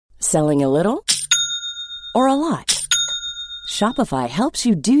Selling a little or a lot? Shopify helps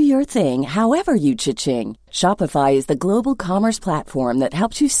you do your thing however you cha-ching. Shopify is the global commerce platform that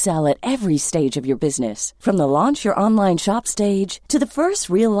helps you sell at every stage of your business. From the launch your online shop stage to the first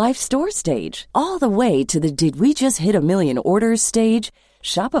real-life store stage, all the way to the did we just hit a million orders stage.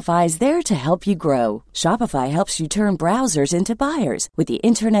 Shopify is there to help you grow. Shopify helps you turn browsers into buyers with the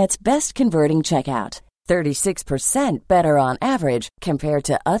internet's best converting checkout. 36% better on average compared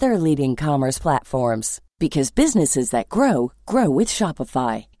to other leading commerce platforms. Because businesses that grow, grow with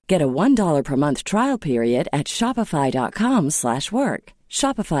Shopify. Get a $1 per month trial period at shopify.com/work.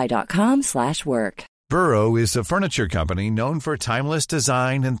 Shopify.com/work. Burrow is a furniture company known for timeless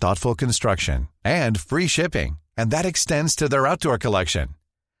design and thoughtful construction, and free shipping, and that extends to their outdoor collection.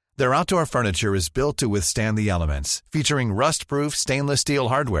 Their outdoor furniture is built to withstand the elements, featuring rust-proof stainless steel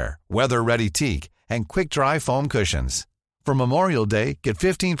hardware, weather-ready teak, and quick-dry foam cushions. For Memorial Day, get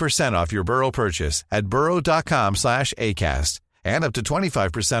 15% off your Burrow purchase at burrow.com/ACAST and up to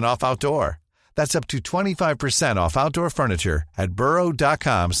 25% off outdoor. That's up to 25% off outdoor furniture at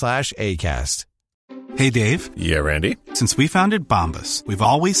burrow.com/ACAST. Hey, Dave. Yeah, Randy. Since we founded Bombas, we've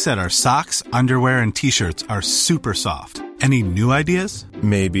always said our socks, underwear, and T-shirts are super soft. Any new ideas?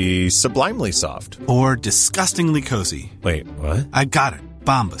 Maybe sublimely soft. Or disgustingly cozy. Wait, what? I got it.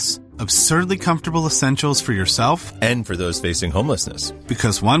 Bombas. Absurdly comfortable essentials for yourself and for those facing homelessness.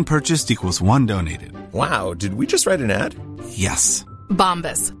 Because one purchased equals one donated. Wow, did we just write an ad? Yes.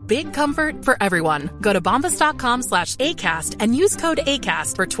 Bombas. Big comfort for everyone. Go to bombas.com/ACAST and use code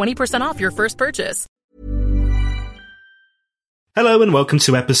ACAST for 20% off your first purchase. Hello and welcome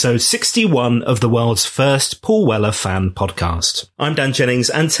to episode 61 of the world's first Paul Weller fan podcast. I'm Dan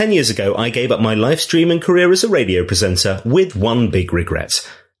Jennings, and 10 years ago I gave up my live stream and career as a radio presenter with one big regret: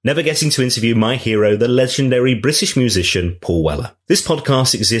 never getting to interview my hero, the legendary British musician Paul Weller. This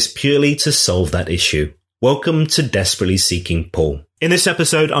podcast exists purely to solve that issue. Welcome to Desperately Seeking Paul. In this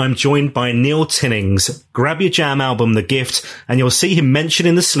episode, I'm joined by Neil Tinnings. Grab your Jam album, The Gift, and you'll see him mentioned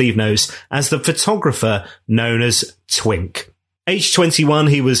in the sleeve notes as the photographer known as Twink. Age 21,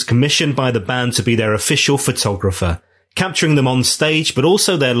 he was commissioned by the band to be their official photographer, capturing them on stage, but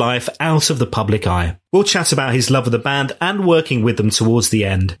also their life out of the public eye. We'll chat about his love of the band and working with them towards the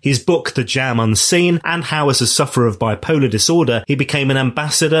end, his book The Jam Unseen, and how as a sufferer of bipolar disorder, he became an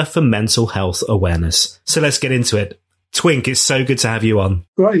ambassador for mental health awareness. So let's get into it. Twink, it's so good to have you on.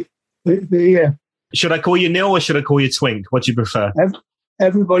 Great. Yeah. Should I call you Neil or should I call you Twink? What do you prefer?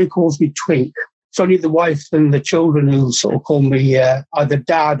 Everybody calls me Twink. It's only the wife and the children who sort of call me either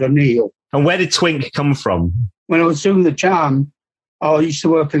Dad or Neil. And where did Twink come from? When I was doing the Jam, I used to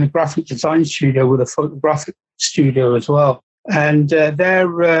work in a graphic design studio with a photographic studio as well. And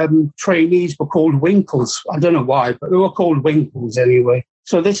their trainees were called Winkles. I don't know why, but they were called Winkles anyway.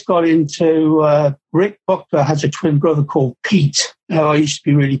 So this got into Rick Buckler has a twin brother called Pete, who I used to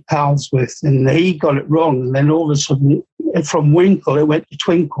be really pals with. And he got it wrong. And then all of a sudden, from Winkle, it went to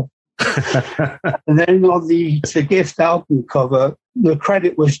Twinkle. And then on the Gift album cover, the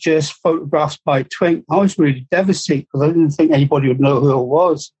credit was just photographs by Twink. I was really devastated because I didn't think anybody would know who it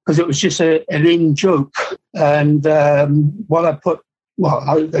was, because it was just an in joke. And I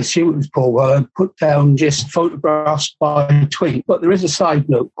assume it was Paul Weller, I put down just photographs by Twink. But there is a side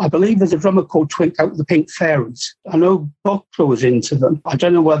note. I believe there's a drummer called Twink out with the Pink Fairies. I know Buckler was into them. I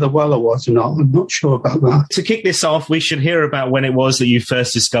don't know whether Weller was or not. I'm not sure about that. To kick this off, we should hear about when it was that you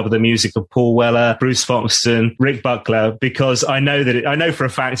first discovered the music of Paul Weller, Bruce Foxton, Rick Buckler, because I know for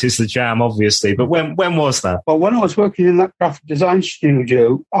a fact it's the Jam, obviously. But when was that? Well, when I was working in that graphic design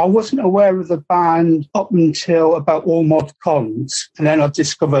studio, I wasn't aware of the band up until about All Mod Cons. And then I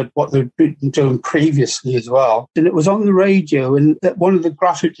discovered what they'd been doing previously as well. And it was on the radio, and one of the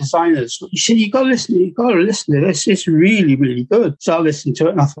graphic designers, he said, you got to listen to this. It's really, really good. So I listened to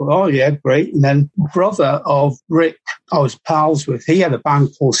it and I thought, oh yeah, great. And then brother of Rick, I was pals with, he had a band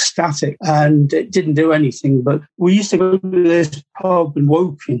called Static, and it didn't do anything, but we used to go to this pub in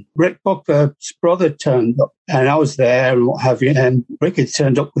Woking. Rick Buckler's brother turned up and I was there and what have you, and Rick had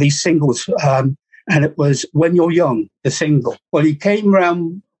turned up with these singles, and it was When You're Young, the single. Well, he came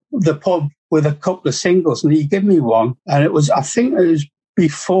round the pub with a couple of singles and he gave me one. And I think it was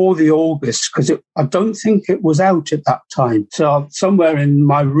before the August, because I don't think it was out at that time. So somewhere in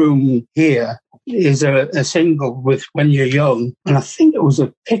my room here is a single with When You're Young. And I think it was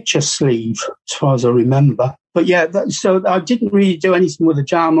a picture sleeve, as far as I remember. But yeah, so I didn't really do anything with the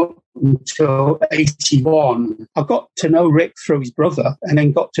Jam up until 81. I got to know Rick through his brother and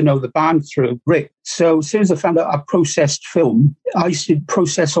then got to know the band through Rick. So as soon as I found out I processed film, I used to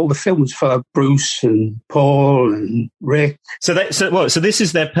process all the films for Bruce and Paul and Rick. So this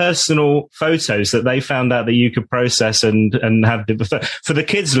is their personal photos that they found out that you could process and have. For the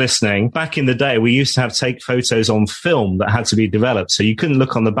kids listening, back in the day, we used to have take photos on film that had to be developed. So you couldn't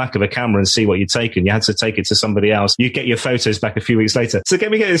look on the back of a camera and see what you'd taken. You had to take it to somebody else. You get your photos back a few weeks later. So get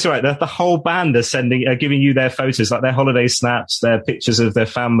this right. The whole band are giving you their photos, like their holiday snaps, their pictures of their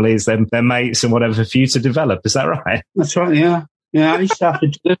families, their mates and whatever for you to develop. Is that right? That's right. Yeah. Yeah, I used to have to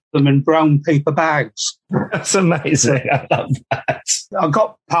deliver them in brown paper bags. That's amazing. I love that. I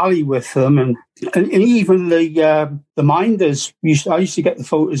got pally with them, and even the Minders. I used to get the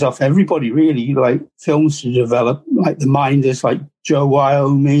photos off everybody, really, like films to develop, like the Minders, like Joe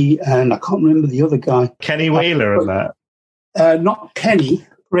Wyoming, and I can't remember the other guy. Kenny Wheeler and that? Not Kenny,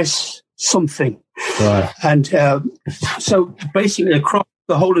 Chris something. Right. And so basically across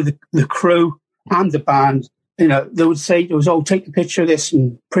the whole of the crew and the band, you know, they would say to us, "Oh, take a picture of this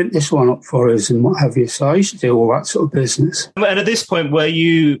and print this one up for us," and what have you. So I used to do all that sort of business. And at this point, did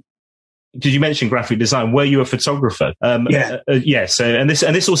you mention graphic design? Were you a photographer? Yeah. Yeah. So, and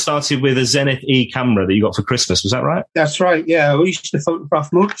this all started with a Zenith E camera that you got for Christmas. Was that right? That's right. Yeah. We used to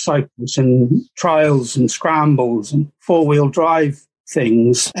photograph motorcycles and trials and scrambles and 4-wheel drive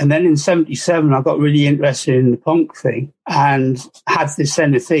things. And then in 77, I got really interested in the punk thing and had this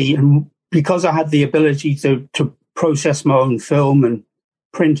Zenith E. And because I had the ability to process my own film and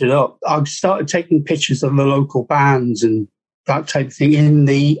print it up, I started taking pictures of the local bands and that type of thing in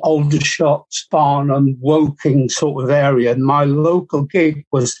the Aldershot, Farnham, Woking sort of area. And my local gig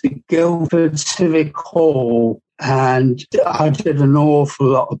was the Guildford Civic Hall. And I did an awful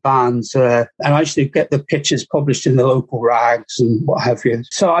lot of bands there. And I used to get the pictures published in the local rags and what have you.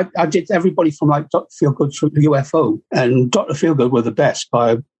 So I did everybody from like Dr. Feelgood to UFO. And Dr. Feelgood were the best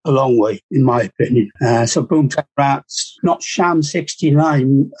by a long way, in my opinion. So Boomtown Rats, Not Sham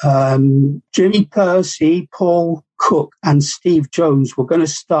 69, Jimmy Percy, Paul Cook and Steve Jones were going to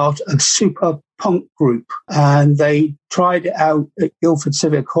start a super punk group. And they tried it out at Guildford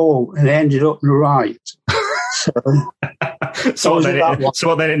Civic Hall and it ended up in a riot. So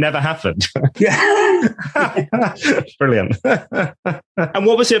then it never happened. Yeah. Brilliant. And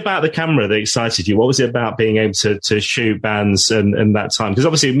what was it about the camera that excited you? What was it about being able to shoot bands and that time? Because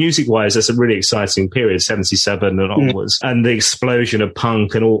obviously music-wise, that's a really exciting period, 77 and onwards. And the explosion of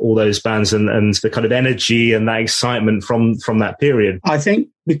punk and all those bands and the kind of energy and that excitement from that period. I think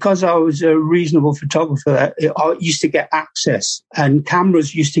because I was a reasonable photographer, I used to get access, and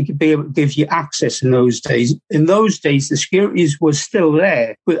cameras used to be able to give you access in those days. In those days, the securities was still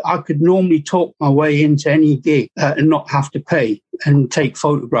there, but I could normally talk my way into any gig and not have to pay and take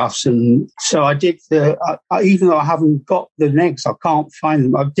photographs. And so I did even though I haven't got the negs, I can't find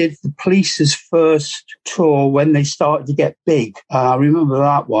them. I did the Police's first tour when they started to get big. I remember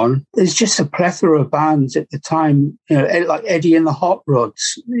that one. There's just a plethora of bands at the time, you know, like Eddie and the Hot Rods.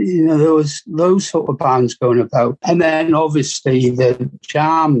 You know, there was those sort of bands going about. And then obviously the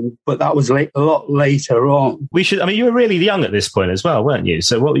Jam, but that was a lot later on. You were really young at this point as well, weren't you?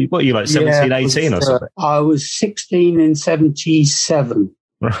 So what were you, like 17, 18 or something? I was 16 in 77.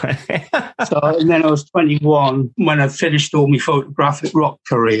 Right. And then I was 21 when I finished all my photographic rock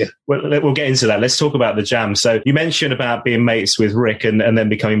career. Well, we'll get into that. Let's talk about the Jam. So you mentioned about being mates with Rick and then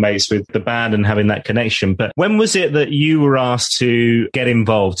becoming mates with the band and having that connection. But when was it that you were asked to get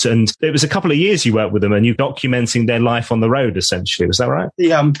involved? And it was a couple of years you worked with them and you documenting their life on the road, essentially. Was that right?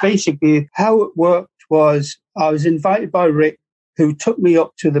 Yeah, basically how it worked was I was invited by Rick, who took me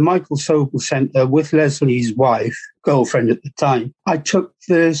up to the Michael Sobel Centre with Leslie's wife, girlfriend at the time. I took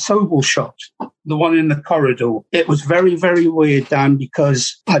the Sobel shot, the one in the corridor. It was very, very weird, Dan,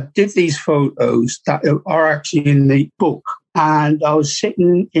 because I did these photos that are actually in the book. And I was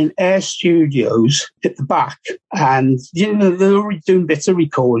sitting in Air Studios at the back, and you know they were doing bits of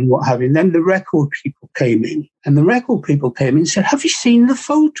recording, what have you. And then the record people came in, and said, "Have you seen the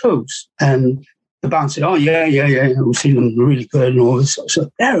photos?" And the band said, "Oh, yeah, we've seen them, really good and all this." So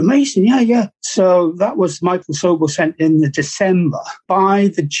they're amazing, yeah. So that was Michael Sobel sent in the December. By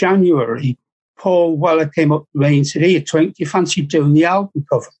the January, Paul Weller came up to me and said, "Hey, Twink, do you fancy doing the album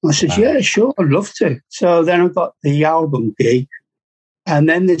cover?" I said, "Yeah, sure, I'd love to." So then I got the album gig. And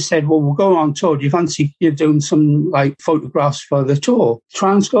then they said, "Well, we'll go on tour. Do you fancy you're doing some like photographs for the tour?"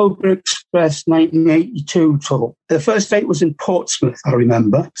 Trans-Goba Express 1982 tour. The first date was in Portsmouth, I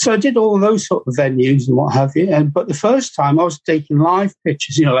remember. So I did all those sort of venues and what have you. But the first time I was taking live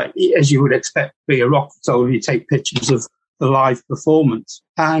pictures, you know, like as you would expect to be a rock photographer, you take pictures of the live performance.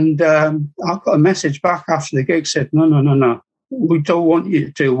 And I got a message back after the gig said, no. We don't want you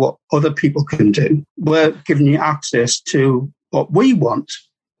to do what other people can do. We're giving you access to what we want,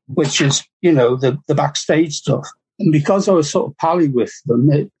 which is, the backstage stuff. And because I was sort of pally with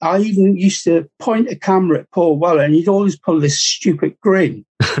them, I even used to point a camera at Paul Weller and he'd always pull this stupid grin.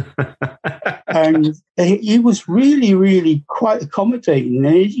 And he was really, really quite accommodating.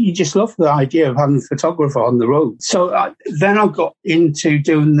 And he just loved the idea of having a photographer on the road. So then I got into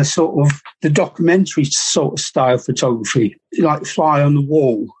doing the documentary sort of style photography, like fly on the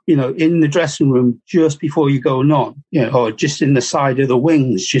wall, in the dressing room just before you're going on, or just in the side of the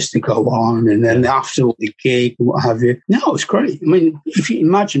wings just to go on. And then after the gig and what have you. No, it was great. I mean, if you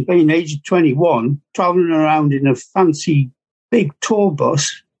imagine being age 21, traveling around in a fancy big tour bus,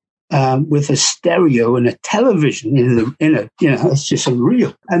 with a stereo and a television in it, it's just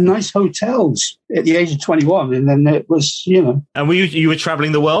unreal. And nice hotels at the age of 21. And then it was, And you were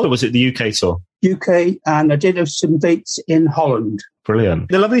traveling the world, or was it the UK tour? UK, and I did have some dates in Holland. Brilliant.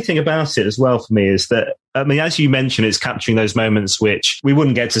 The lovely thing about it as well for me is that, I mean, as you mentioned, it's capturing those moments which we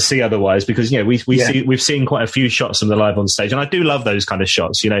wouldn't get to see otherwise because, we've seen quite a few shots of the live on stage. And I do love those kind of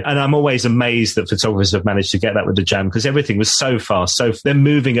shots, and I'm always amazed that photographers have managed to get that with the Jam because everything was so fast. So they're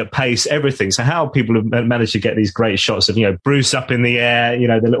moving at pace, everything. So how people have managed to get these great shots of, Bruce up in the air,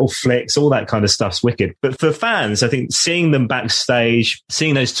 the little flicks, all that kind of stuff's wicked. But for fans, I think seeing them backstage,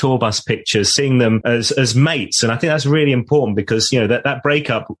 seeing those tour bus pictures, seeing them as mates. And I think that's really important because, that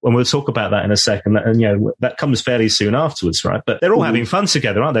breakup, and we'll talk about that in a second, and that comes fairly soon afterwards, right? But they're all having fun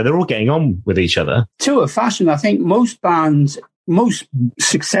together, aren't they? They're all getting on with each other. To a fashion, I think most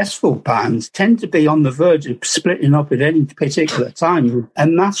successful bands tend to be on the verge of splitting up at any particular time.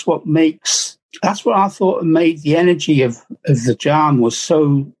 And that's what I thought made the energy of the Jam was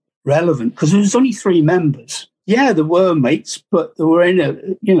so relevant because there was only 3 members. Yeah, there were mates, but they were in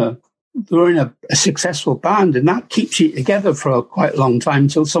a successful band, and that keeps you together for quite a long time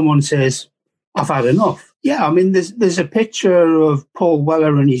until someone says, I've had enough. Yeah, I mean, there's a picture of Paul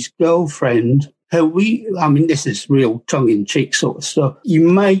Weller and his girlfriend, this is real tongue-in-cheek sort of stuff. You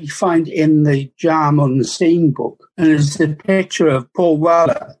may find in the Jam on the Scene book, and there's a picture of Paul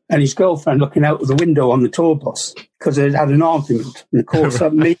Weller and his girlfriend looking out of the window on the tour bus because they'd had an argument. And of course,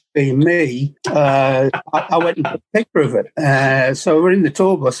 me being me, I went and took a picture of it. So we're in the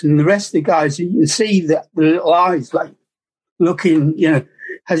tour bus, and the rest of the guys, you can see the little eyes like looking,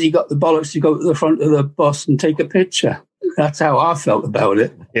 has he got the bollocks to go to the front of the bus and take a picture? That's how I felt about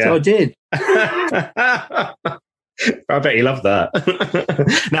it. Yeah. So I did. I bet you love that.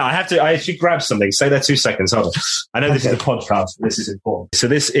 Now, I should grab something. Stay there 2 seconds. Hold on. I know this is a podcast, but this is important. So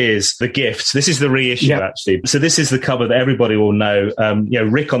this is the gift. This is the reissue, actually. So this is the cover that everybody will know.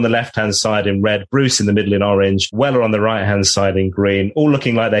 Rick on the left-hand side in red, Bruce in the middle in orange, Weller on the right-hand side in green, all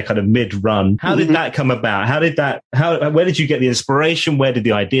looking like they're kind of mid-run. How did that come about? Where did you get the inspiration? Where did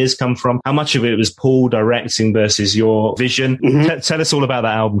the ideas come from? How much of it was Paul directing versus your vision? Tell us all about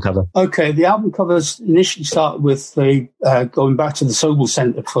that album cover. Okay, the album covers initially started with going back to the Sobel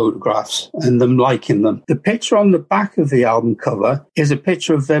Centre photographs and them liking them. The picture on the back of the album cover is a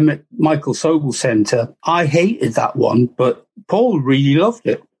picture of them at Michael Sobel Centre. I hated that one, but Paul really loved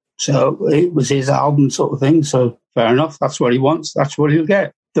it. So it was his album sort of thing. So fair enough. That's what he wants. That's what he'll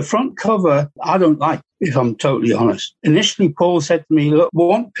get. The front cover, I don't like, if I'm totally honest. Initially, Paul said to me, look, we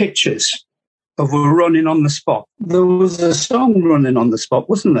want pictures of Running on the Spot. There was a song Running on the Spot,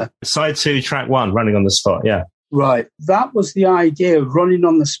 wasn't there? Side 2, track 1, Running on the Spot, yeah. Right. That was the idea of running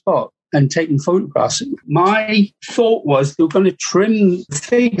on the spot and taking photographs. My thought was they were going to trim the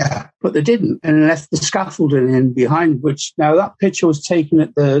figure, but they didn't, and left the scaffolding in behind, which now that picture was taken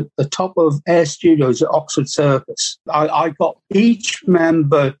at the top of Air Studios at Oxford Circus. I got each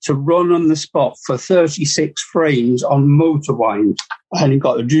member to run on the spot for 36 frames on motor wind, and he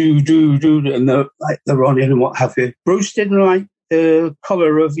got a do, and they're running and what have you. Bruce didn't like the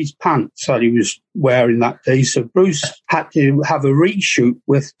colour of his pants that he was wearing that day. So Bruce had to have a reshoot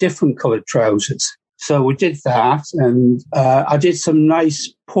with different coloured trousers. So we did that, and I did some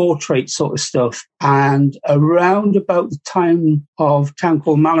nice portrait sort of stuff. And around about the time of Town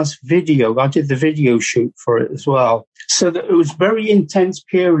Called Malice video, I did the video shoot for it as well. So that it was a very intense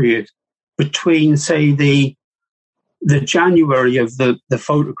period between, say, the January of the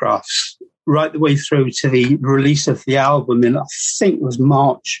photographs right the way through to the release of the album in, I think it was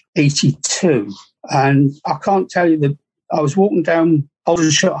March 82. And I can't tell you that I was walking down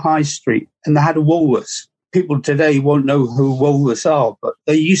Aldershot High Street and they had a Woolworths. People today won't know who Woolworths are, but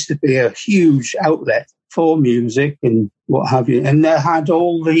they used to be a huge outlet for music and what have you. And they had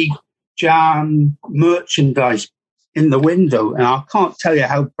all the Jam merchandise in the window. And I can't tell you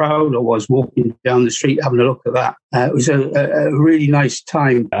how proud I was walking down the street having a look at that. It was a really nice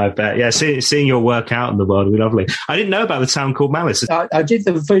time. I bet. Yeah, seeing your work out in the world would be lovely. I didn't know about the town called Malice. I did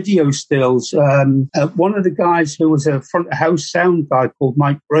the video stills. One of the guys who was a front of house sound guy called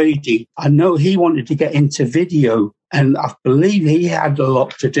Mike Brady, I know he wanted to get into video. And I believe he had a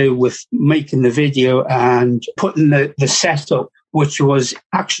lot to do with making the video and putting the setup, which was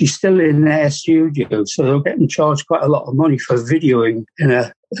actually still in their studio. So they were getting charged quite a lot of money for videoing in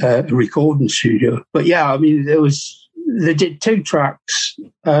a recording studio. But yeah, I mean, they did 2 tracks.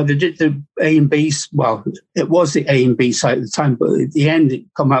 They did the A and B. Well, it was the A and B side at the time, but at the end it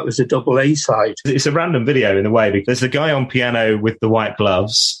come out as a double A side. It's a random video in a way, because there's the guy on piano with the white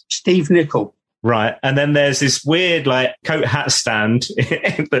gloves. Steve Nicol. Right. And then there's this weird, like, coat hat stand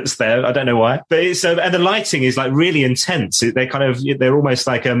that's there. I don't know why. But it's, and the lighting is, like, really intense. They're almost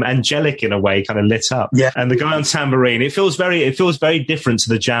like angelic in a way, kind of lit up. Yeah. And the guy on tambourine, it feels very different to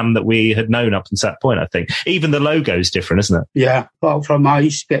the Jam that we had known up until that point, I think. Even the logo's different, isn't it? Yeah. Apart from I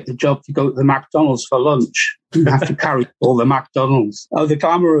used to get the job to go to the McDonald's for lunch. You have to carry all the McDonald's. Oh, the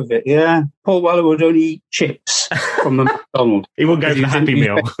glamour of it, yeah. Paul Weller would only eat chips from the McDonald's. He wouldn't go for the Happy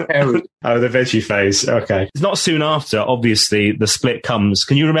Meal. Oh, the veggie phase. Okay. It's not soon after, obviously, the split comes.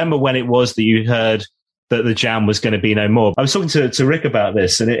 Can you remember when it was that you heard that the Jam was going to be no more? I was talking to Rick about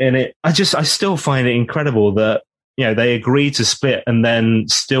this, and I still find it incredible that, you know, they agreed to split and then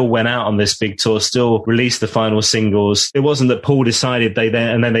still went out on this big tour, still released the final singles. It wasn't that Paul decided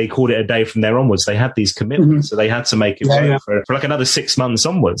and then they called it a day from there onwards. They had these commitments, so they had to make it work for like another 6 months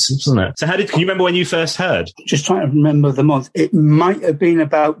onwards, wasn't it? So can you remember when you first heard? Just trying to remember the month. It might have been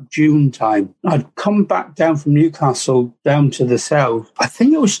about June time. I'd come back down from Newcastle down to the south. I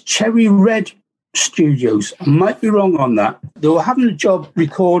think it was Cherry Red Studios. I might be wrong on that. They were having a job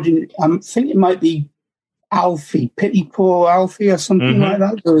recording. I think it might be Alfie, Pity Poor Alfie or something like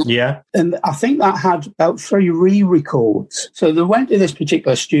that. Yeah. And I think that had about 3 re-records. So they went to this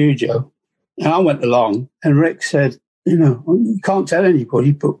particular studio and I went along and Rick said, you know, you can't tell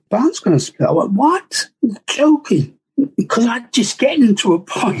anybody, but band's going to split. I went, what? You're joking. Because I'm just getting to a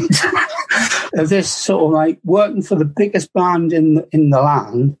point of this sort of like working for the biggest band in the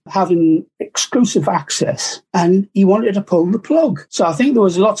land, having exclusive access, and he wanted to pull the plug. So I think there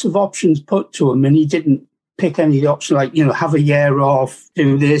was lots of options put to him and he didn't pick any of the options, like, you know, have a year off,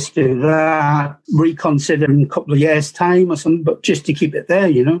 do this, do that, reconsider in a couple of years' time or something, but just to keep it there,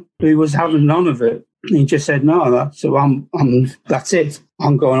 you know. He was having none of it. He just said, no, that's it.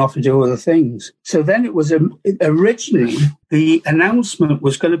 I'm going off to do other things. So then it was originally the announcement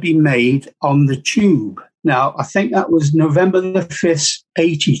was going to be made on the Tube. Now, I think that was November the 5th,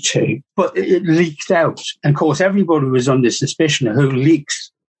 82, but it leaked out. And of course, everybody was under suspicion of who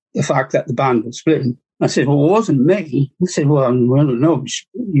leaked the fact that the band was splitting. I said, well, it wasn't me. He said, well, no,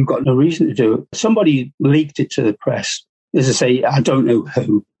 you've got no reason to do it. Somebody leaked it to the press. As I say, I don't know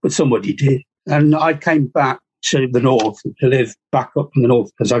who, but somebody did. And I came back to the north to live back up in the north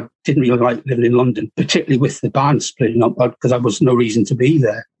because I didn't really like living in London, particularly with the band splitting up because there was no reason to be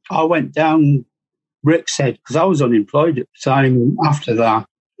there. I went down, Rick said, because I was unemployed at the time after that.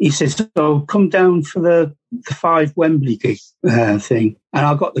 He says, so come down for the 5 Wembley gig thing. And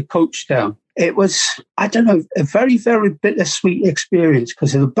I got the coach down. It was, I don't know, a very, very bittersweet experience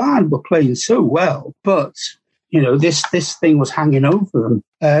because the band were playing so well, but you know, this thing was hanging over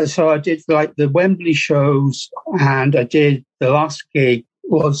them. So I did like the Wembley shows and I did the last gig.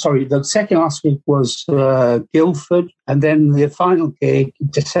 Well, sorry, the second last gig was Guildford. And then the final gig,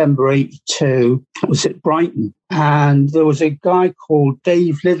 December 82, was at Brighton. And there was a guy called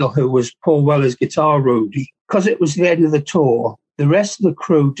Dave Little who was Paul Weller's guitar roadie. Because it was the end of the tour, the rest of the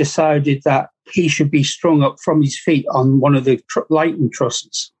crew decided that he should be strung up from his feet on one of the lighting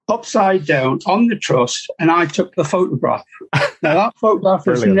trusses, upside down on the truss, and I took the photograph. Now, that photograph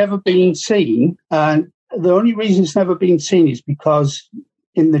has never been seen, and the only reason it's never been seen is because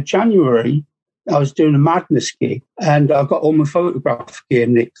in the January, I was doing a Madness gig, and I got all my photograph gear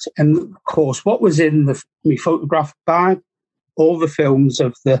nicked. And, of course, what was in my photograph bag? All the films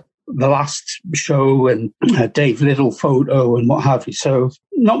of the last show and Dave Little photo and what have you. So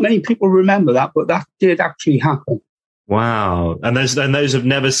not many people remember that, but that did actually happen. Wow. And those have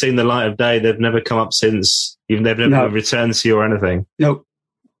never seen the light of day. They've never come up since. Even they've never returned to you or anything. No.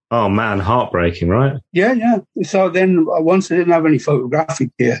 Oh man, heartbreaking, right? Yeah. So then once I didn't have any photographic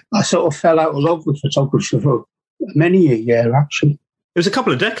gear, I sort of fell out of love with photography for many a year, actually. It was a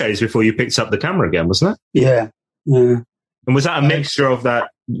couple of decades before you picked up the camera again, wasn't it? Yeah. And was that a mixture of that?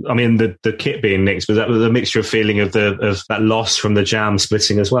 I mean, the kit being nicked, was that a mixture of feeling of that loss from the Jam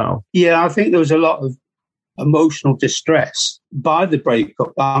splitting as well? Yeah, I think there was a lot of emotional distress by the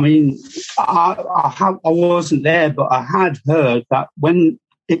breakup. I mean, I wasn't there, but I had heard that when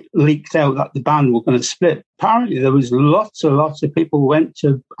it leaked out that the band were going to split, apparently there was lots of people who went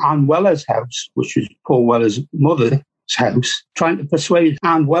to Ann Weller's house, which was Paul Weller's mother's house, trying to persuade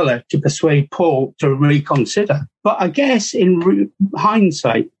Ann Weller to persuade Paul to reconsider. But I guess in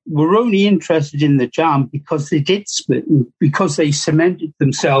hindsight, we're only interested in the Jam because they did split and because they cemented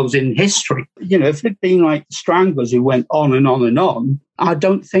themselves in history. You know, if it had been like the Stranglers who went on and on and on, I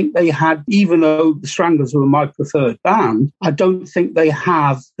don't think they had, even though the Stranglers were my preferred band, I don't think they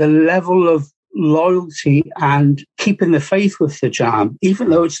have the level of loyalty and keeping the faith with the Jam, even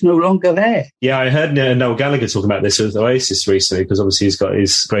though it's no longer there. Yeah, I heard Noel Gallagher talking about this with Oasis recently, because obviously he's got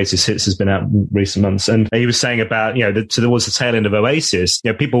his greatest hits has been out in recent months, and he was saying about, you know, towards the tail end of Oasis,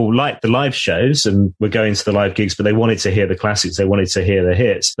 you know, people liked the live shows and were going to the live gigs, but they wanted to hear the classics, they wanted to hear the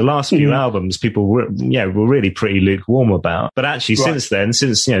hits. The last few albums, people were really pretty lukewarm about. But actually, since then,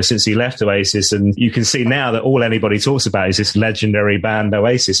 since he left Oasis, and you can see now that all anybody talks about is this legendary band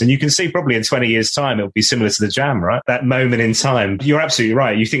Oasis, and you can see probably in 20 years' time it'll be similar to the Jam, right? That moment in time. You're absolutely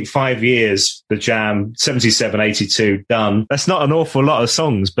right. You think 5 years, the Jam, 77, 82, done. That's not an awful lot of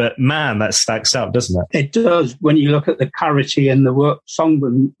songs, but man, that stacks up, doesn't it? It does. When you look at the clarity and the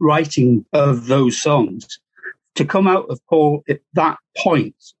song writing of those songs, to come out of Paul at that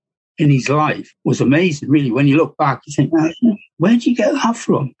point in his life was amazing, really. When you look back, you think, where did you get that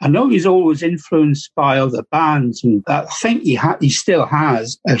from? I know he's always influenced by other bands, and I think he still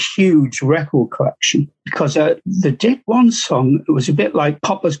has a huge record collection, because they did one song, it was a bit like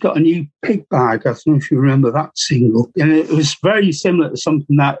Papa's Got a New Pig Bag. I don't know if you remember that single. And it was very similar to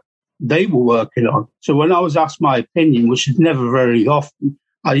something that they were working on. So when I was asked my opinion, which is never very often,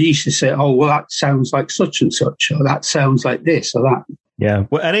 I used to say, oh, well, that sounds like such and such, or that sounds like this or that. Yeah,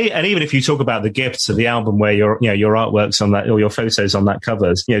 well, and even if you talk about the gifts of the album, where your artwork's on that, or your photos on that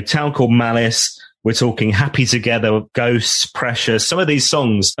covers, you know, Town Called Malice, we're talking Happy Together, Ghosts, Precious. Some of these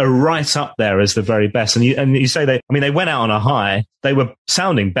songs are right up there as the very best. And you say they went out on a high. They were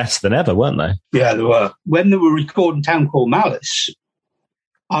sounding better than ever, weren't they? Yeah, they were. When they were recording Town Called Malice,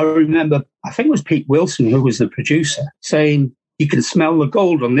 I remember, I think it was Pete Wilson, who was the producer, saying, "You can smell the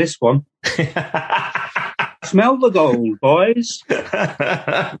gold on this one." Smell the gold, boys.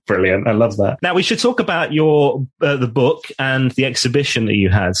 Brilliant. I love that. Now, we should talk about your the book and the exhibition that you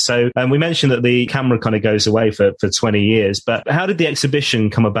had. So we mentioned that the camera kind of goes away for 20 years, but how did the exhibition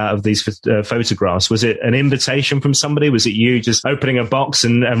come about of these photographs? Was it an invitation from somebody? Was it you just opening a box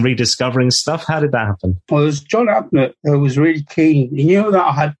and rediscovering stuff? How did that happen? Well, it was John Abnett who was really keen. He knew that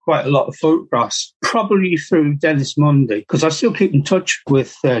I had quite a lot of photographs, probably through Dennis Mundy, because I still keep in touch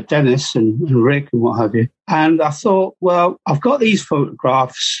with Dennis and Rick and what have you. And I thought, well, I've got these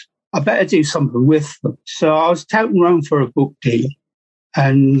photographs. I better do something with them. So I was touting around for a book deal,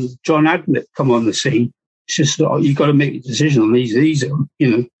 and John Abnett come on the scene. It's just, oh, you've got to make a decision on these. These are,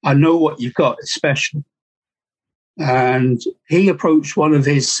 I know what you've got. It's special. And he approached one of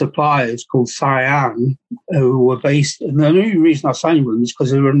his suppliers called Cyan, who were based, and the only reason I signed with them is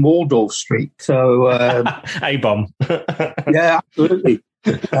because they were in Waldorf Street. So, A-bomb. Yeah, absolutely.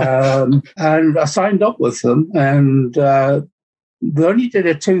 And I signed up with them, and they only did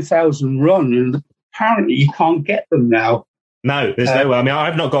a 2000 run, and apparently you can't get them now. No, there's no way. I mean,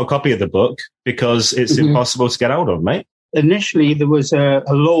 I've not got a copy of the book because it's impossible to get hold of, mate. Initially, there was a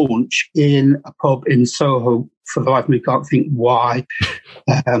launch in a pub in Soho. For the life of me, can't think why.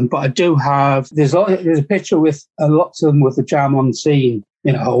 But I do have, there's a picture with lots of them with the Jam on scene,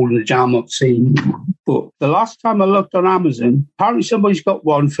 holding the Jam on scene book. The last time I looked on Amazon, apparently somebody's got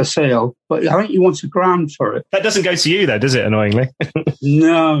one for sale, but I think he wants $1,000 for it. That doesn't go to you though, does it, annoyingly?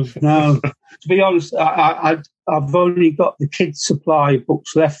 No. To be honest, I've only got the kids' supply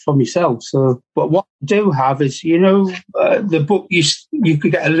books left for myself. So, but what I do have is, the book you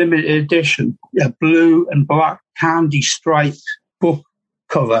could get a limited edition, a blue and black candy striped book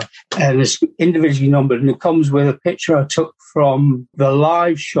cover, and it's individually numbered, and it comes with a picture I took from the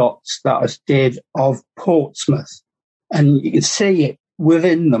live shots that I did of Portsmouth, and you can see it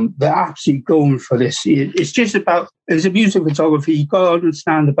within them. They're absolutely going for this. It's just about, as a music photographer, you've got to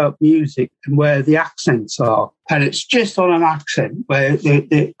understand about music and where the accents are. And it's just on an accent where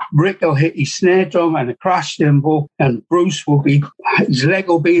Rick will hit his snare drum and a crash cymbal, and Bruce will be, his leg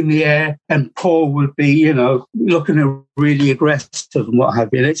will be in the air, and Paul would be, looking really aggressive and what have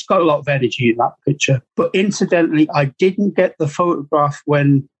you. And it's got a lot of energy in that picture. But incidentally, I didn't get the photograph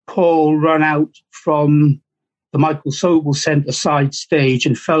when Paul ran out from the Michael Sobel Centre side stage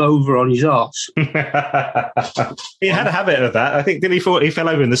and fell over on his arse. He had a habit of that. I think, didn't he fell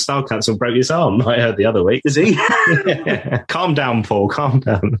over in the Style Council and broke his arm? I heard the other week. Is he? Yeah. Calm down, Paul, calm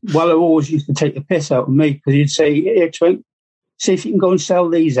down. Well, I always used to take the piss out of me because he'd say, "Here, Twink, see if you can go and sell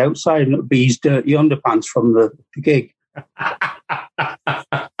these outside," and it would be his dirty underpants from the gig.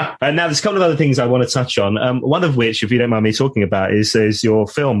 And now there's a couple of other things I want to touch on. One of which, if you don't mind me talking about, is your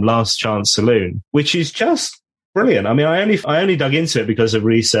film Last Chance Saloon, which is just brilliant. I mean, I only dug into it because of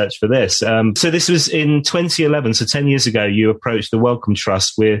research for this. So this was in 2011. So 10 years ago, you approached the Wellcome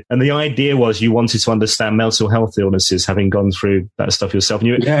Trust and the idea was you wanted to understand mental health illnesses, having gone through that stuff yourself. And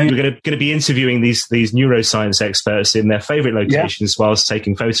you were going to be interviewing these neuroscience experts in their favorite locations whilst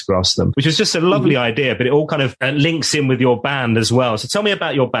taking photographs of them, which was just a lovely idea, but it all kind of links in with your band as well. So tell me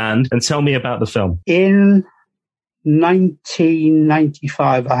about your band and tell me about the film. In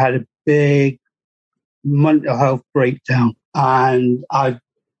 1995, I had a big mental health breakdown and I've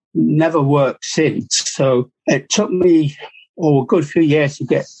never worked since. So it took me a good few years to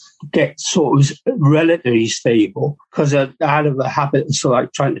get sort of relatively stable because I had a habit of sort of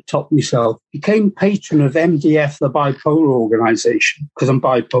like trying to top myself. Became patron of MDF, the bipolar organisation, because I'm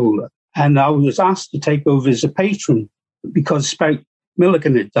bipolar. And I was asked to take over as a patron because Spike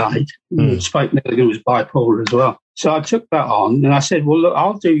Milligan had died. Spike Milligan was bipolar as well. So I took that on and I said, well, look,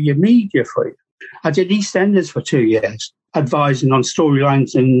 I'll do your media for you. I did EastEnders for 2 years, advising on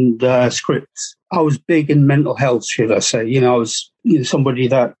storylines and scripts. I was big in mental health, should I say. I was somebody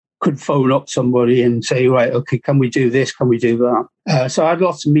that could phone up somebody and say, right, okay, can we do this? Can we do that? So I had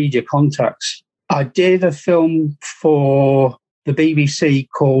lots of media contacts. I did a film for the BBC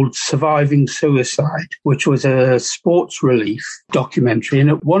called Surviving Suicide, which was a sports relief documentary,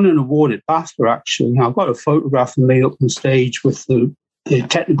 and it won an award at BAFTA, actually. I've got a photograph of me up on stage with the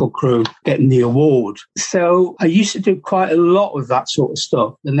technical crew getting the award. So I used to do quite a lot of that sort of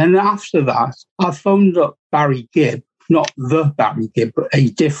stuff. And then after that, I phoned up Barry Gibb, not the Barry Gibb, but a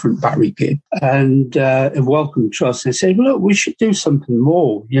different Barry Gibb, and a Wellcome Trust, and said, look, we should do something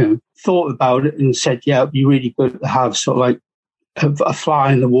more. Thought about it and said, yeah, it'd be really good to have sort of like a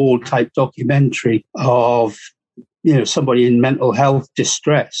fly in the wall type documentary of, somebody in mental health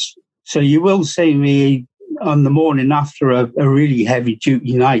distress. So you will see me on the morning after a really heavy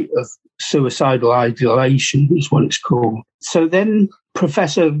duty night of suicidal ideation is what it's called. So then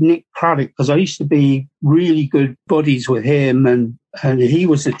Professor Nick Craddock, because I used to be really good buddies with him, and he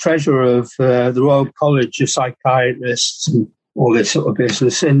was the treasurer of the Royal College of Psychiatrists and all this sort of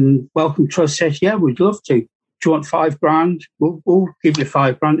business. And Wellcome Trust said, yeah, we'd love to. Do you want $5,000? We'll give you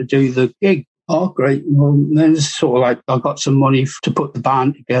 $5,000 to do the gig. Oh, great. Well, then it's sort of like I got some money to put the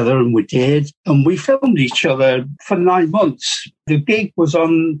band together, and we did. And we filmed each other for 9 months. The gig was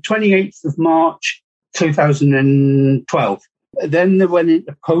on 28th of March, 2012. Then they went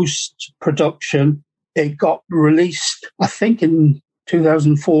into post-production. It got released, I think, in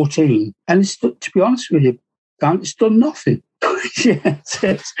 2014. And to be honest with you, Dan, it's done nothing. I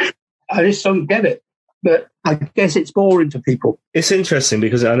just don't get it. But I guess it's boring to people. It's interesting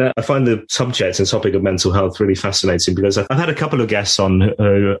because I find the subject and topic of mental health really fascinating, because I've had a couple of guests on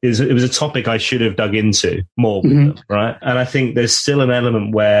who it was a topic I should have dug into more with them, right? And I think there's still an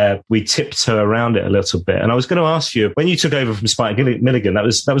element where we tiptoe around it a little bit. And I was going to ask you, when you took over from Spike Milligan, that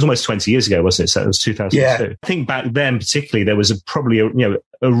was almost 20 years ago, wasn't it? So it was 2002. Yeah. I think back then, particularly, there was probably a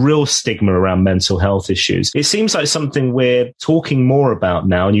real stigma around mental health issues. It seems like something we're talking more about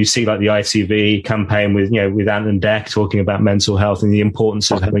now, and you see like the ITV campaign with Ant and Dec talking about mental health and the importance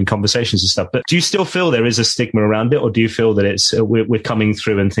of having conversations and stuff. But do you still feel there is a stigma around it, or do you feel that it's we're coming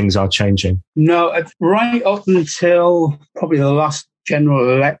through and things are changing? No, right up until probably the last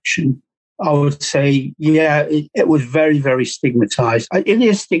general election, I would say, yeah, it was very, very stigmatized. It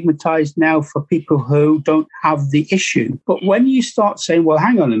is stigmatized now for people who don't have the issue. But when you start saying, well,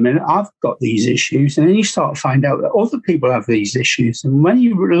 hang on a minute, I've got these issues, and then you start to find out that other people have these issues. And when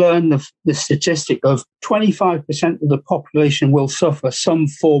you learn the statistic of 25% of the population will suffer some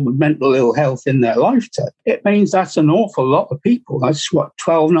form of mental ill health in their lifetime, it means that's an awful lot of people. That's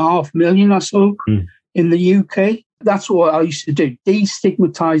 12.5 million or so in the UK. That's what I used to do,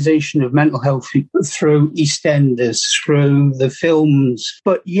 destigmatization of mental health through EastEnders, through the films.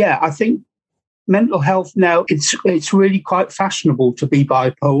 But yeah, I think mental health now, it's really quite fashionable to be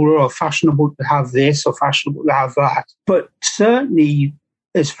bipolar, or fashionable to have this, or fashionable to have that. But certainly,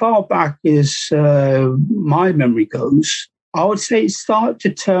 as far back as my memory goes, I would say it started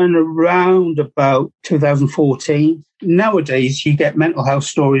to turn around about 2014. nowadays you get mental health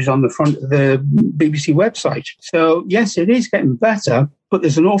stories on the front of the BBC website. So, yes, it is getting better, but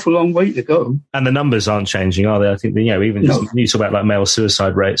there's an awful long way to go. And the numbers aren't changing, are they? I think, even just, you talk about like male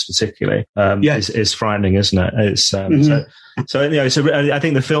suicide rates particularly, is frightening, isn't it? It's So I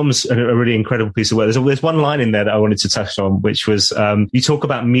think the film's a really incredible piece of work. There's one line in there that I wanted to touch on, which was you talk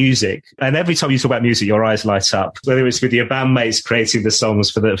about music, and every time you talk about music, your eyes light up. Whether it's with your bandmates creating the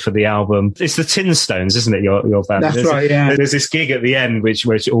songs for the album, it's the Tin Stones, isn't it? Your band. That's right. Yeah. There's this gig at the end which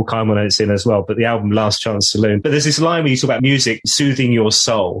all culminates in as well. But the album Last Chance Saloon. But there's this line where you talk about music soothing your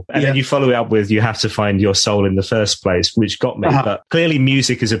soul, and then you follow it up with you have to find your soul in the first place, which got me. But clearly,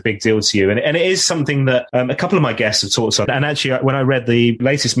 music is a big deal to you, and it is something that a couple of my guests have talked on. And actually, when I read the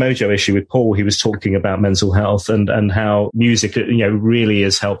latest Mojo issue with Paul, he was talking about mental health and how music, really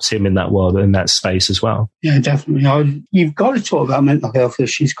has helped him in that world, in that space as well. Yeah, definitely. You've got to talk about mental health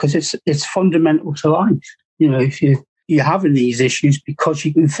issues because it's fundamental to life. If you're having these issues because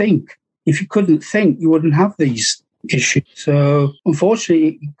you can think. If you couldn't think, you wouldn't have these issues. So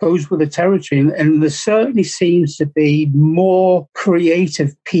unfortunately, it goes with the territory. And there certainly seems to be more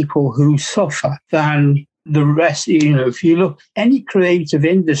creative people who suffer than the rest. If you look, any creative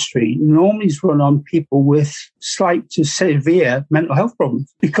industry normally is run on people with slight to severe mental health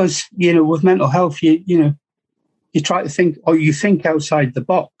problems. Because, with mental health, you try to think, or you think outside the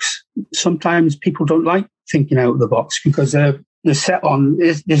box. Sometimes people don't like thinking out of the box because they're set on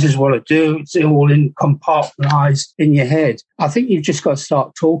this is what I do. It's all compartmentalized in your head. I think you've just got to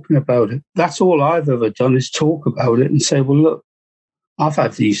start talking about it. That's all I've ever done is talk about it and say, well, look, I've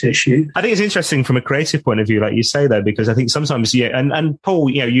had these issues. I think it's interesting from a creative point of view, like you say, though, because I think sometimes, and Paul,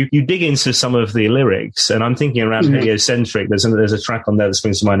 you dig into some of the lyrics, and I'm thinking around Heliocentric, there's a track on there that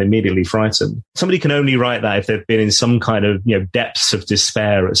springs to mind immediately, Frightened. Somebody can only write that if they've been in some kind of, depths of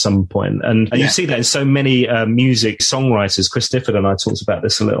despair at some point. And you see that in so many music songwriters. Chris Difford and I talked about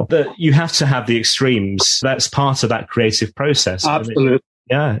this a little, that you have to have the extremes. That's part of that creative process. Absolutely.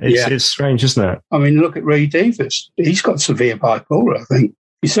 Yeah, it's strange, isn't it? I mean, look at Ray Davies. He's got severe bipolar, I think.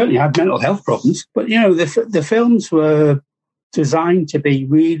 He certainly had mental health problems. But, the films were designed to be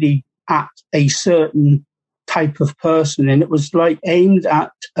really at a certain type of person. And it was like aimed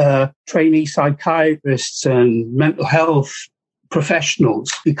at trainee psychiatrists and mental health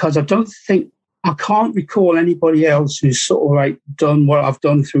professionals, because I can't recall anybody else who's sort of like done what I've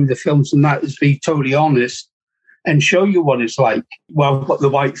done through the films, and that is be totally honest and show you what it's like. Well, I've got the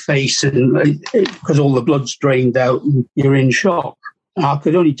white face and because all the blood's drained out and you're in shock. I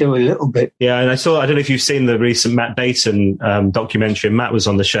could only do a little bit. Yeah, and I don't know if you've seen the recent Matt Dayton documentary. Matt was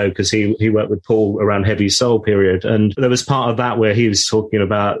on the show because he worked with Paul around Heavy Soul period. And there was part of that where he was talking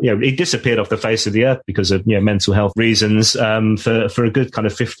about, he disappeared off the face of the earth because of, mental health reasons for a good kind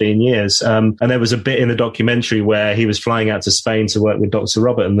of 15 years. And there was a bit in the documentary where he was flying out to Spain to work with Dr.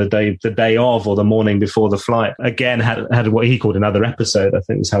 Robert, and the day of or the morning before the flight, again, had what he called another episode, I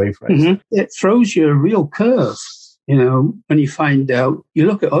think is how he phrased it. It throws you a real curve. When you find out, you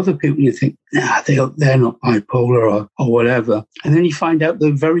look at other people and you think, they're not bipolar or whatever. And then you find out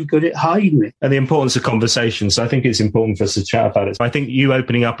they're very good at hiding it. And the importance of conversation. So I think it's important for us to chat about it. I think you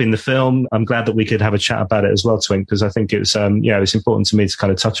opening up in the film, I'm glad that we could have a chat about it as well, Twink, because I think it's important to me to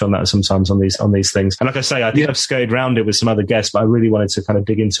kind of touch on that sometimes on these things. And like I say, I think I've skirted around it with some other guests, but I really wanted to kind of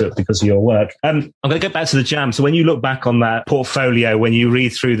dig into it because of your work. I'm going to get back to the Jam. So when you look back on that portfolio, when you read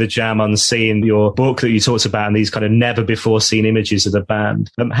through the Jam Unseen, your book that you talked about, and these kind of never before seen images of the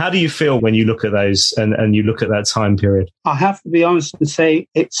band, how do you feel when you look at those and you look at that time period? I have to be honest and say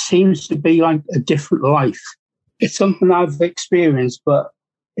it seems to be like a different life. It's something I've experienced, but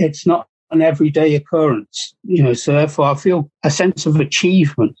it's not an everyday occurrence, so therefore I feel a sense of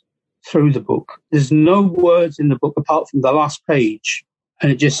achievement through the book. There's no words in the book apart from the last page,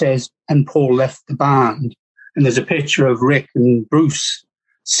 and it just says, and Paul left the band. And there's a picture of Rick and Bruce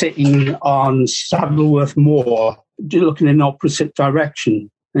sitting on Saddleworth Moor, looking in opposite direction.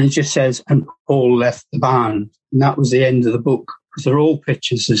 And it just says, and Paul left the band. And that was the end of the book, because they're all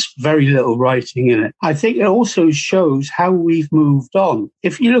pictures. There's very little writing in it. I think it also shows how we've moved on.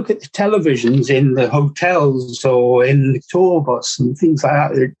 If you look at the televisions in the hotels or in the tour bus and things like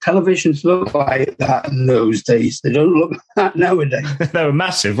that, the televisions look like that in those days. They don't look like that nowadays. They were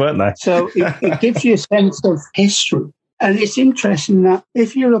massive, weren't they? So it gives you a sense of history. And it's interesting that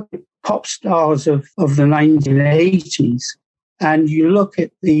if you look at pop stars of the 1980s, and you look at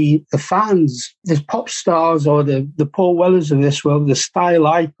the fans, the pop stars or the Paul Wellers of this world, the style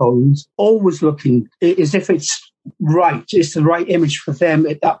icons, always looking as if it's right. It's the right image for them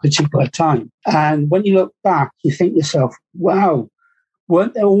at that particular time. And when you look back, you think to yourself, wow,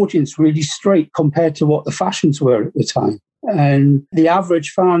 weren't their audience really straight compared to what the fashions were at the time? And the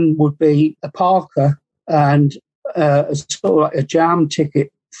average fan would be a Parker and sort of like a Jam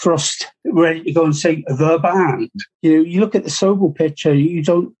ticket thrust, ready to go and see the band. You look at the Sobel picture, you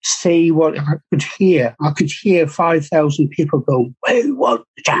don't see what I could hear. I could hear 5,000 people go, "We want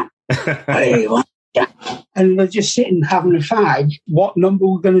the Jam. We want the Jam." And they're just sitting having a fag. What number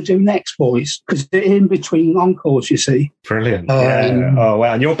we're going to do next, boys? Because they're in between encores, you see. Brilliant. Yeah. Oh,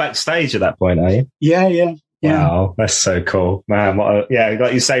 wow. And you're backstage at that point, are you? Yeah. Wow, that's so cool, man. Like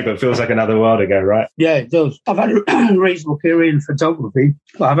you say, but it feels like another world ago, right? Yeah, it does. I've had a reasonable career in photography,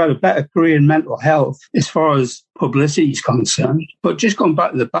 but I've had a better career in mental health as far as publicity is concerned. But just going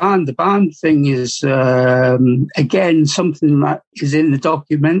back to the band thing is, again, something that is in the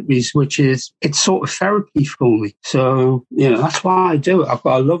documentaries, which is, it's sort of therapy for me. So, that's why I do it. I've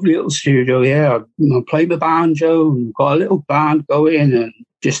got a lovely little studio here. I play the banjo and got a little band going and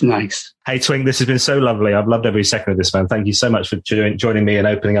just nice. Hey, Twink, this has been so lovely. I've loved every second of this, man. Thank you so much for joining me and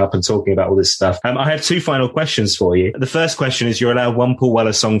opening up and talking about all this stuff. I have two final questions for you. The first question is, you're allowed one Paul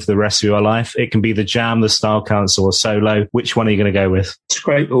Weller song for the rest of your life. It can be the Jam, the Style Council, or solo. Which one are you going to go with?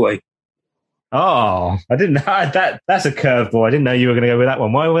 Scrape Away. Oh, I didn't know that. That's a curveball. I didn't know you were going to go with that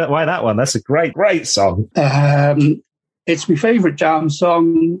one. Why that one? That's a great song. It's my favourite Jam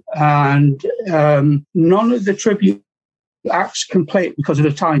song, and none of the tribute acts can play it because of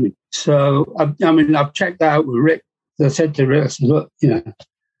the timing. So, I've checked that out with Rick. I said to Rick, I said, look,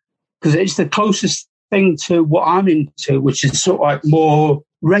 because it's the closest thing to what I'm into, which is sort of like more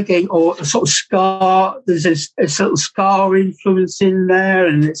reggae or sort of ska. There's this little ska influence in there,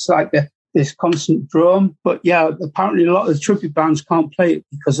 and it's like this constant drum. But yeah, apparently a lot of the tribute bands can't play it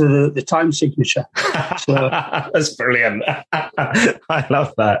because of the time signature. So that's brilliant. I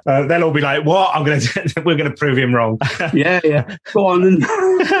love that. They'll all be like, "What? We're going to prove him wrong." Yeah. Go on.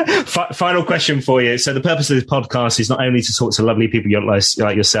 Final question for you. So the purpose of this podcast is not only to talk to lovely people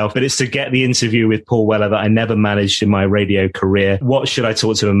like yourself, but it's to get the interview with Paul Weller that I never managed in my radio career. What should I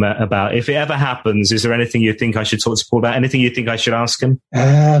talk to him about? If it ever happens, is there anything you think I should talk to Paul about? Anything you think I should ask him?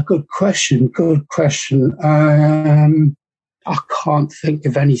 Good question. I can't think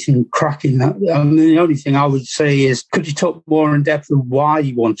of anything cracking. The only thing I would say is, could you talk more in depth of why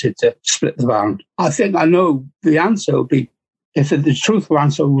you wanted to split the band? I think I know the answer would be, if the truthful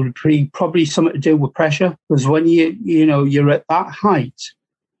answer would be probably something to do with pressure. Because when you're at that height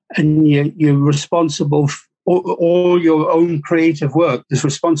and you're responsible for all your own creative work is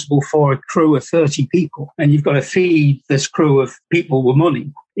responsible for a crew of 30 people, and you've got to feed this crew of people with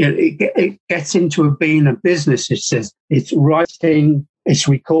money. It gets into being a business. It says it's writing, it's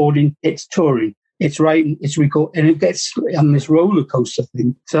recording, it's touring, it's writing, it's recording, and it gets on this roller coaster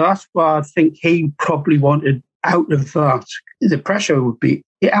thing. So that's why I think he probably wanted out of that. The pressure would be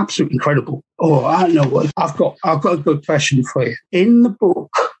absolutely incredible. Oh, I know what I've got a good question for you. In the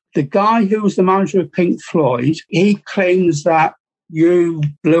book, the guy who was the manager of Pink Floyd, he claims that you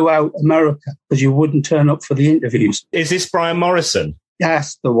blew out America because you wouldn't turn up for the interviews. Is this Brian Morrison?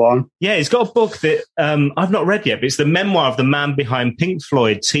 That's the one. Yeah, he's got a book that I've not read yet, but it's the memoir of the man behind Pink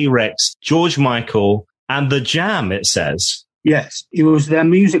Floyd, T-Rex, George Michael, and The Jam, it says. Yes, he was their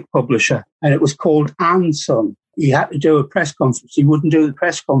music publisher, and it was called & Son. He had to do a press conference. He wouldn't do the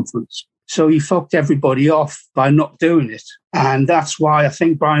press conference. So he fucked everybody off by not doing it. And that's why I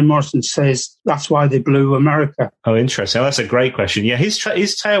think Brian Morrison says that's why they blew America. Oh, interesting. Oh, that's a great question. Yeah, his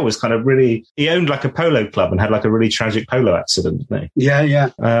tale was kind of really... He owned like a polo club and had like a really tragic polo accident, didn't he? Yeah.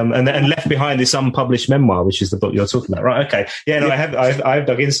 And left behind this unpublished memoir, which is the book you're talking about. Right, okay. Yeah, no, yeah. I've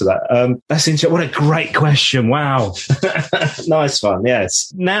dug into that. That's interesting. What a great question. Wow. Nice one,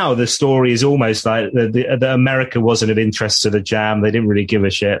 yes. Now the story is almost like the America wasn't of interest to the Jam. They didn't really give a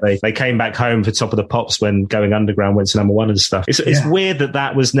shit. They came back home for Top of the Pops when Going Underground went to number one and stuff. It's weird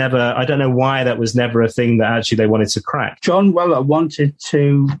that was never, I don't know why that was never a thing that actually they wanted to crack. John Weller wanted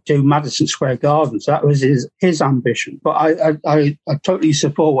to do Madison Square Gardens. That was his ambition. But I totally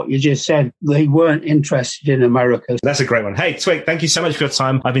support what you just said. They weren't interested in America. That's a great one. Hey, Twig, thank you so much for your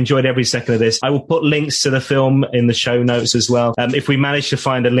time. I've enjoyed every second of this. I will put links to the film in the show notes as well. If we manage to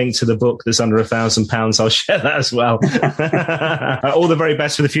find a link to the book that's under £1,000, I'll share that as well. All the very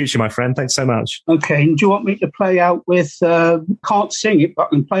best for the future, my friend. Thanks so much. Okay. And do you want me to play out with, can't sing it, but I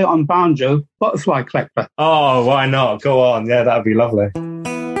can play it on banjo, Butterfly Collector? Oh, why not? Go on. Yeah, that would be lovely.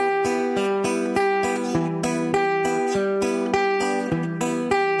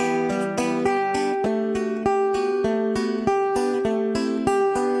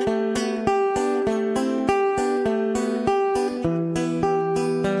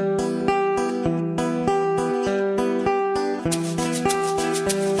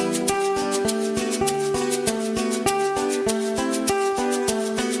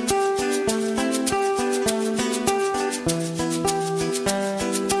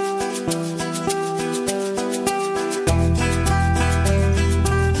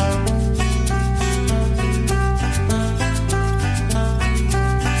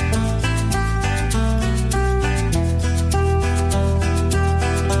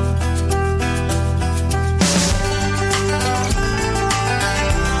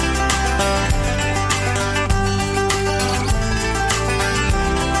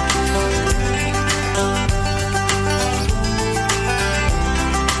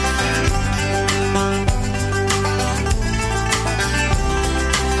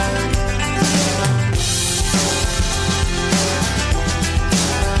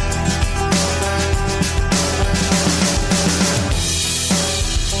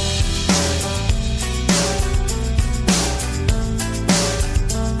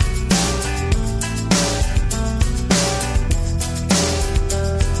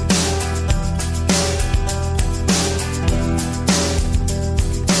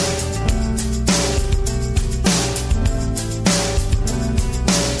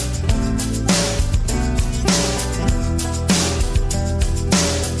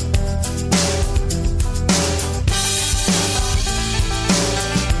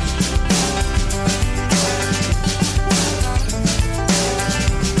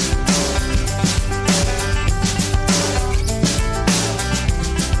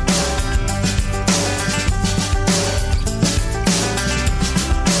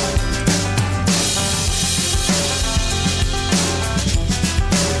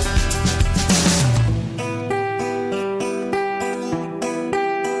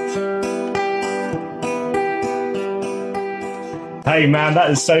 Hey, man, that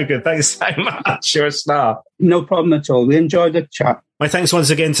is so good. Thanks so much. You're a star. No problem at all. We enjoyed the chat. My thanks once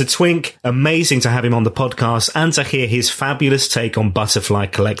again to Twink. Amazing to have him on the podcast and to hear his fabulous take on Butterfly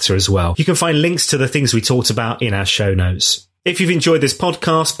Collector as well. You can find links to the things we talked about in our show notes. If you've enjoyed this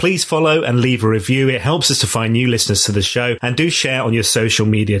podcast, please follow and leave a review. It helps us to find new listeners to the show, and do share on your social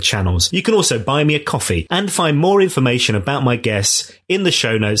media channels. You can also buy me a coffee and find more information about my guests in the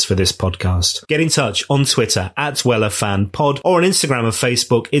show notes for this podcast. Get in touch on Twitter @WellerFanPod or on Instagram and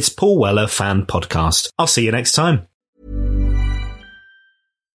Facebook. It's Paul Weller Fan Podcast. I'll see you next time.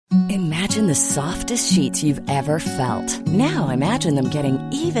 Imagine the softest sheets you've ever felt. Now imagine them getting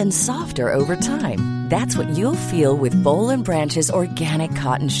even softer over time. That's what you'll feel with Boll & Branch's organic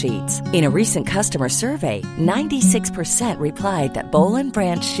cotton sheets. In a recent customer survey, 96% replied that Boll &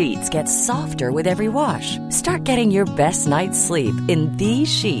 Branch sheets get softer with every wash. Start getting your best night's sleep in these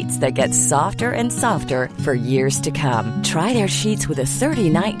sheets that get softer and softer for years to come. Try their sheets with a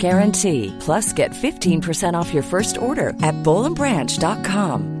 30-night guarantee. Plus, get 15% off your first order at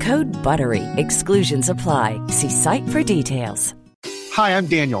bollandbranch.com. Code BUTTERY. Exclusions apply. See site for details. Hi, I'm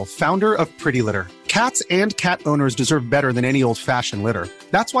Daniel, founder of Pretty Litter. Cats and cat owners deserve better than any old-fashioned litter.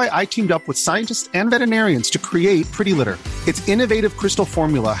 That's why I teamed up with scientists and veterinarians to create Pretty Litter. Its innovative crystal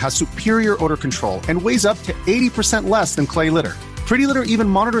formula has superior odor control and weighs up to 80% less than clay litter. Pretty Litter even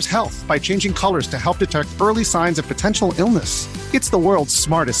monitors health by changing colors to help detect early signs of potential illness. It's the world's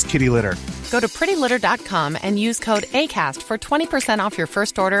smartest kitty litter. Go to prettylitter.com and use code ACAST for 20% off your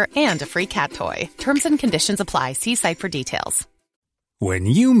first order and a free cat toy. Terms and conditions apply. See site for details. When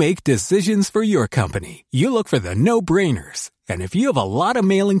you make decisions for your company, you look for the no-brainers. And if you have a lot of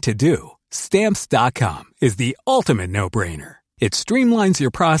mailing to do, Stamps.com is the ultimate no-brainer. It streamlines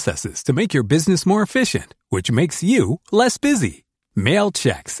your processes to make your business more efficient, which makes you less busy. Mail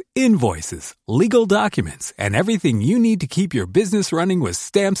checks, invoices, legal documents, and everything you need to keep your business running with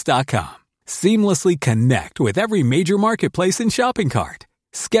Stamps.com. Seamlessly connect with every major marketplace and shopping cart.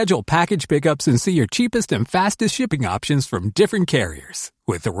 Schedule package pickups and see your cheapest and fastest shipping options from different carriers,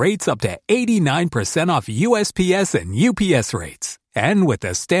 with rates up to 89% off USPS and UPS rates. And with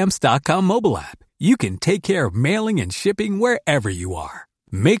the Stamps.com mobile app, you can take care of mailing and shipping wherever you are.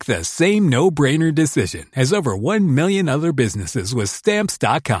 Make the same no-brainer decision as over 1 million other businesses with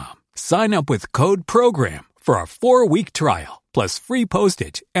Stamps.com. Sign up with code PROGRAM for a 4-week trial, plus free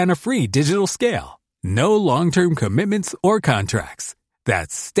postage and a free digital scale. No long-term commitments or contracts.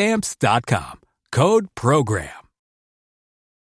 That's Stamps.com. Code PROGRAM.